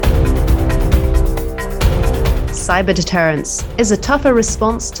cyber deterrence. Is a tougher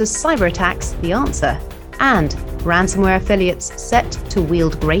response to cyber attacks the answer? And ransomware affiliates set to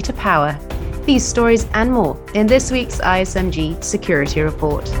wield greater power. These stories and more in this week's ISMG Security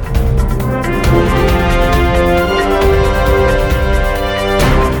Report.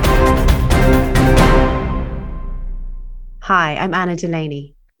 Hi, I'm Anna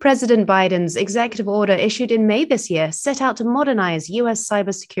Delaney. President Biden's executive order issued in May this year set out to modernize U.S.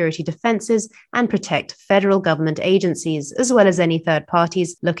 cybersecurity defenses and protect federal government agencies, as well as any third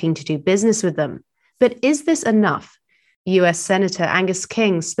parties looking to do business with them. But is this enough? U.S. Senator Angus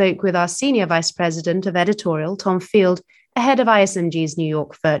King spoke with our Senior Vice President of Editorial, Tom Field, ahead of ISMG's New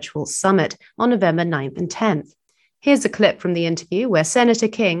York Virtual Summit on November 9th and 10th. Here's a clip from the interview where Senator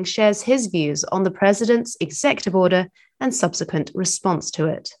King shares his views on the president's executive order and subsequent response to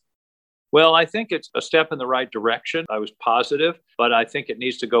it. Well, I think it's a step in the right direction. I was positive, but I think it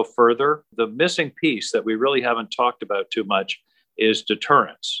needs to go further. The missing piece that we really haven't talked about too much is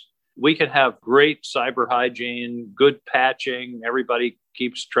deterrence. We can have great cyber hygiene, good patching, everybody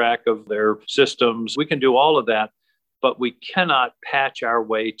keeps track of their systems. We can do all of that, but we cannot patch our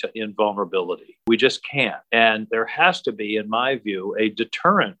way to invulnerability. We just can't. And there has to be, in my view, a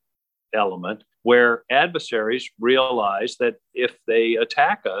deterrent element where adversaries realize that if they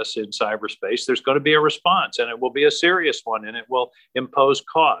attack us in cyberspace, there's going to be a response, and it will be a serious one, and it will impose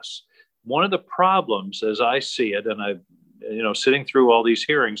costs. One of the problems, as I see it, and I've sitting through all these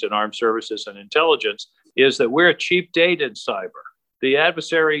hearings in armed services and intelligence, is that we're a cheap date in cyber. The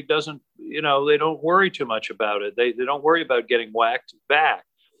adversary doesn't, they don't worry too much about it. They don't worry about getting whacked back.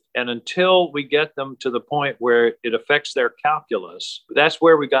 And until we get them to the point where it affects their calculus, that's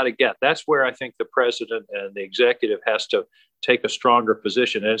where we got to get. That's where I think the president and the executive has to take a stronger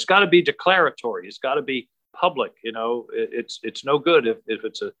position. And it's got to be declaratory. It's got to be public. It's no good if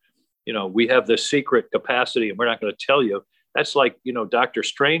it's we have this secret capacity and we're not going to tell you. That's like, Dr.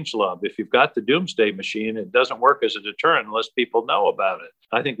 Strangelove. If you've got the doomsday machine, it doesn't work as a deterrent unless people know about it.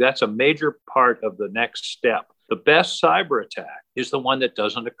 I think that's a major part of the next step. The best cyber attack is the one that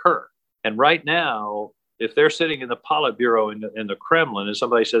doesn't occur. And right now, if they're sitting in the Politburo in the Kremlin and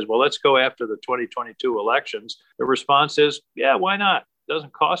somebody says, well, let's go after the 2022 elections, the response is, yeah, why not? It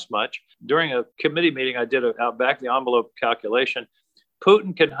doesn't cost much. During a committee meeting, I did a back the envelope calculation.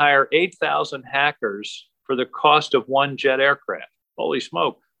 Putin can hire 8,000 hackers for the cost of one jet aircraft. Holy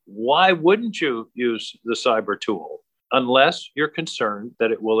smoke. Why wouldn't you use the cyber tool unless you're concerned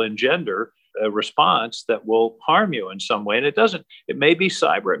that it will engender a response that will harm you in some way? And it doesn't. It may be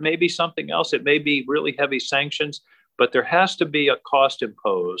cyber. It may be something else. It may be really heavy sanctions. But there has to be a cost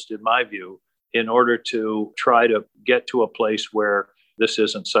imposed, in my view, in order to try to get to a place where this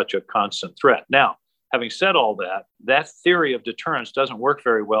isn't such a constant threat. Now, having said all that, that theory of deterrence doesn't work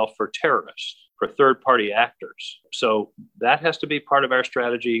very well for terrorists, for third-party actors. So that has to be part of our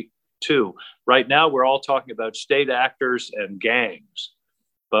strategy too. Right now, we're all talking about state actors and gangs.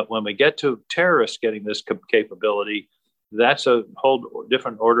 But when we get to terrorists getting this capability, that's a whole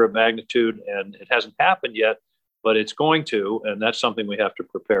different order of magnitude. And it hasn't happened yet, but it's going to. And that's something we have to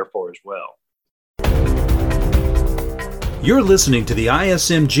prepare for as well. You're listening to the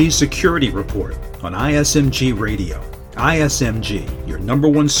ISMG Security Report on ISMG Radio. ISMG, your number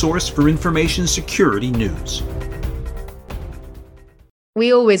one source for information security news.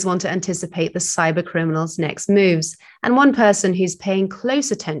 We always want to anticipate the cyber criminals' next moves, and one person who's paying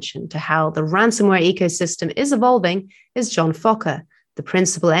close attention to how the ransomware ecosystem is evolving is John Fokker, the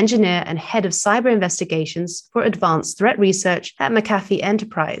principal engineer and head of cyber investigations for advanced threat research at McAfee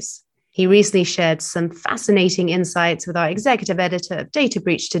Enterprise. He recently shared some fascinating insights with our executive editor of Data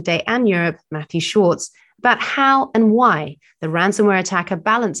Breach Today and Europe, Matthew Schwartz, about how and why the ransomware attacker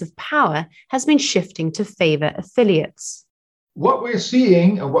balance of power has been shifting to favor affiliates. What we're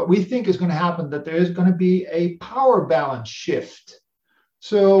seeing and what we think is going to happen, that there is going to be a power balance shift.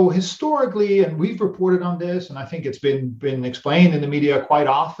 So historically, and we've reported on this, and I think it's been explained in the media quite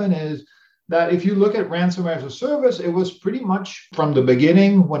often, is that if you look at ransomware as a service, it was pretty much from the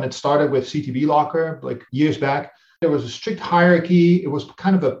beginning when it started with CTB Locker, like years back. There was a strict hierarchy. It was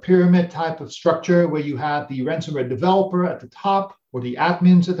kind of a pyramid type of structure where you had the ransomware developer at the top, or the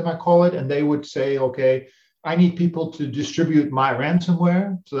admins, as they might call it, and they would say, okay, I need people to distribute my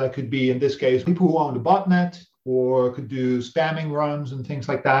ransomware. So that could be, in this case, people who own the botnet, or could do spamming runs and things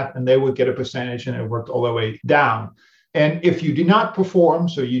like that, and they would get a percentage, and it worked all the way down. And if you do not perform,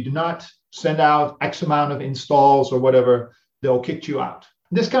 so you do not send out X amount of installs or whatever, they'll kick you out.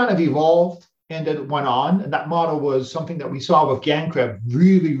 This kind of evolved and it went on. And that model was something that we saw with GandCrab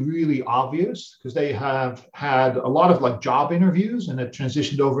really, really obvious, because they have had a lot of like job interviews and it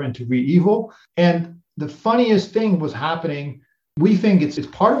transitioned over into REvil. And the funniest thing was happening. We think it's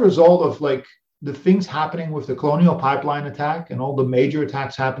part of a result of like the things happening with the Colonial Pipeline attack and all the major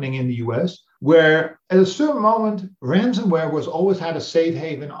attacks happening in the US, where at a certain moment, ransomware was always had a safe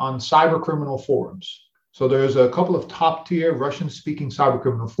haven on cyber criminal forums. So there's a couple of top tier Russian-speaking cyber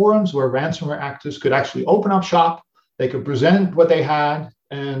criminal forums where ransomware actors could actually open up shop, they could present what they had,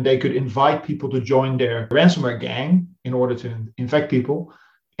 and they could invite people to join their ransomware gang in order to infect people.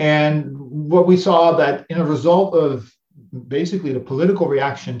 And what we saw that in a result of basically the political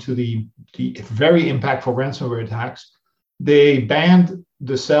reaction to the very impactful ransomware attacks, they banned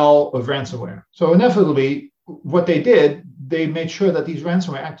the sale of ransomware. So inevitably, what they did, they made sure that these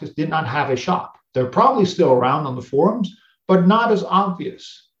ransomware actors did not have a shop. They're probably still around on the forums, but not as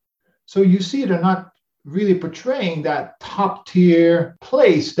obvious. So you see they're not really portraying that top tier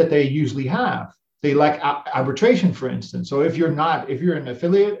place that they usually have. They lack arbitration, for instance. So if you're an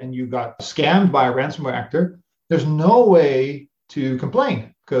affiliate and you got scammed by a ransomware actor, there's no way to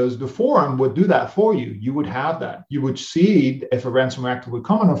complain because the forum would do that for you. You would have that. You would see if a ransomware actor would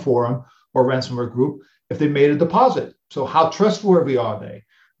come on a forum or ransomware group if they made a deposit. So how trustworthy are they?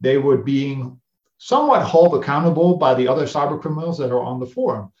 They were being somewhat held accountable by the other cyber criminals that are on the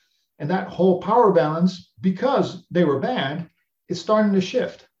forum. And that whole power balance, because they were banned, is starting to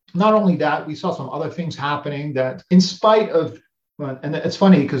shift. Not only that, we saw some other things happening that in spite of, and it's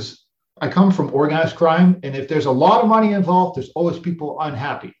funny because I come from organized crime, and if there's a lot of money involved, there's always people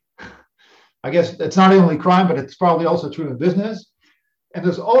unhappy. I guess it's not only crime, but it's probably also true in business. And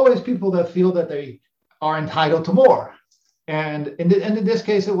there's always people that feel that they are entitled to more. And in this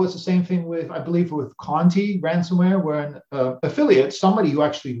case, it was the same thing with, I believe, with Conti ransomware, where an affiliate, somebody who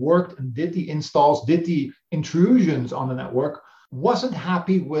actually worked and did the installs, did the intrusions on the network, wasn't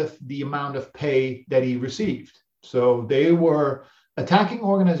happy with the amount of pay that he received. So they were attacking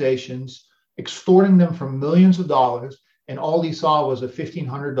organizations, extorting them for millions of dollars, and all he saw was a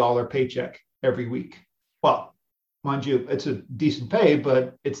 $1,500 paycheck every week. Well, mind you, it's a decent pay,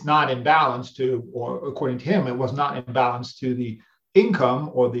 but it's not in balance to, or according to him, it was not in balance to the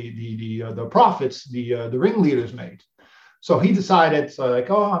income or the profits the ringleaders made. So he decided,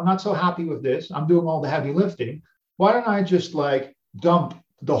 I'm not so happy with this. I'm doing all the heavy lifting. Why don't I just dump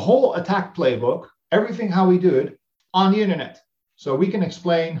the whole attack playbook, everything how we do it, on the internet, so we can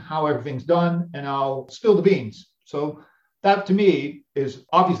explain how everything's done, and I'll spill the beans. So that to me is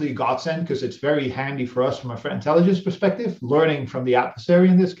obviously a godsend because it's very handy for us from a threat intelligence perspective, learning from the adversary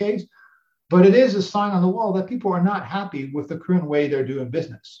in this case. But it is a sign on the wall that people are not happy with the current way they're doing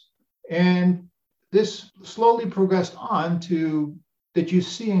business. And this slowly progressed on to that you're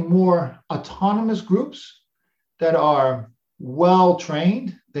seeing more autonomous groups that are well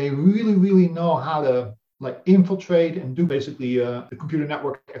trained. They really, really know how to infiltrate and do basically the computer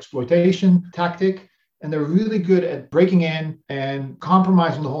network exploitation tactic. And they're really good at breaking in and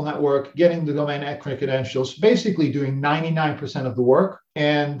compromising the whole network, getting the domain credentials, basically doing 99% of the work.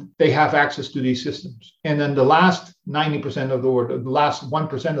 And they have access to these systems. And then the last 90% of the work, the last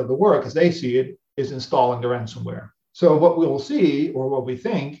 1% of the work, as they see it, is installing the ransomware. So what we will see, or what we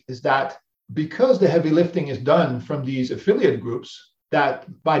think, is that because the heavy lifting is done from these affiliate groups, that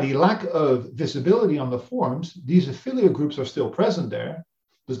by the lack of visibility on the forums, these affiliate groups are still present there.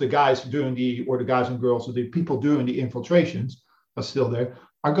 Because the guys and girls, or the people doing the infiltrations are still there,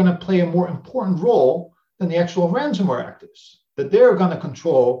 are going to play a more important role than the actual ransomware actors. That they're going to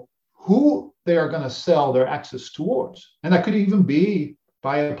control who they are going to sell their access towards. And that could even be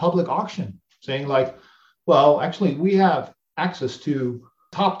by a public auction, saying actually, we have access to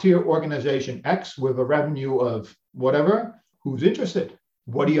top tier organization X with a revenue of whatever. Who's interested?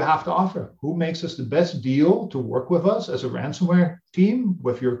 What do you have to offer? Who makes us the best deal to work with us as a ransomware team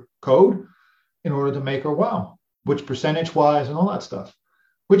with your code in order to make our wow? Which percentage wise and all that stuff,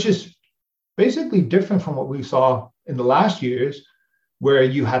 which is basically different from what we saw in the last years, where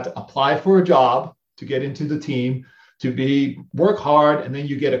you had to apply for a job to get into the team, to work hard, and then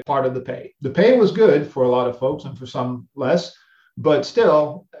you get a part of the pay. The pay was good for a lot of folks and for some less, but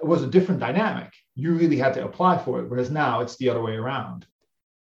still it was a different dynamic. You really had to apply for it, whereas now it's the other way around.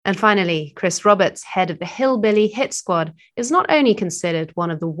 And finally, Chris Roberts, head of the Hillbilly Hit Squad, is not only considered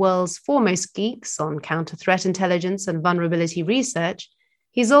one of the world's foremost geeks on counter-threat intelligence and vulnerability research,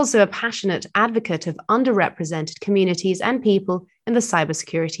 he's also a passionate advocate of underrepresented communities and people in the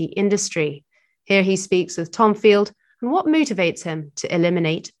cybersecurity industry. Here he speaks with Tom Field on what motivates him to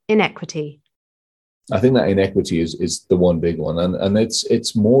eliminate inequity. I think that inequity is the one big one. And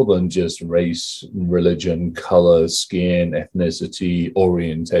it's more than just race, religion, color, skin, ethnicity,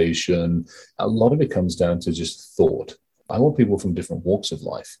 orientation. A lot of it comes down to just thought. I want people from different walks of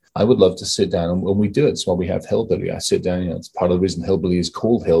life. I would love to sit down, and when we do it, it's why we have Hillbilly. I sit down, it's part of the reason Hillbilly is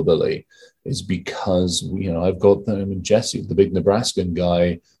called Hillbilly is because, I've got Jesse, the big Nebraskan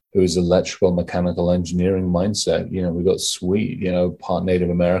guy, who is electrical, mechanical engineering mindset. We've got Swede, part Native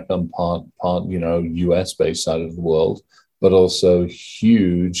American, part US based side of the world, but also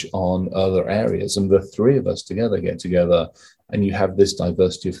huge on other areas. And the three of us get together, and you have this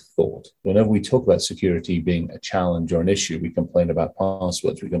diversity of thought. Whenever we talk about security being a challenge or an issue, we complain about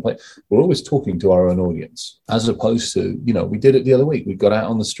passwords, we're always talking to our own audience, as opposed to, we did it the other week. We got out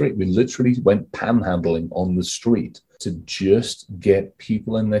on the street. We literally went panhandling on the street to just get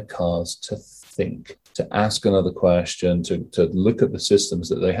people in their cars to think, to ask another question, to look at the systems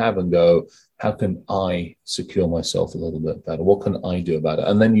that they have and go, how can I secure myself a little bit better? What can I do about it?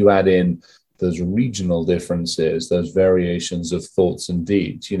 And then you add in those regional differences, those variations of thoughts and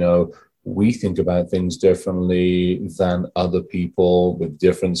deeds. We think about things differently than other people with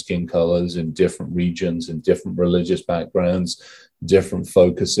different skin colors in different regions and different religious backgrounds, different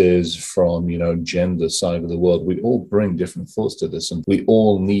focuses from, gender side of the world. We all bring different thoughts to this, and we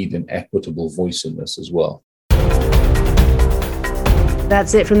all need an equitable voice in this as well.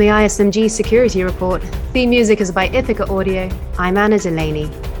 That's it from the ISMG Security Report. Theme music is by Ithaca Audio. I'm Anna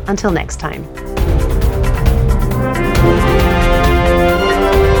Delaney. Until next time.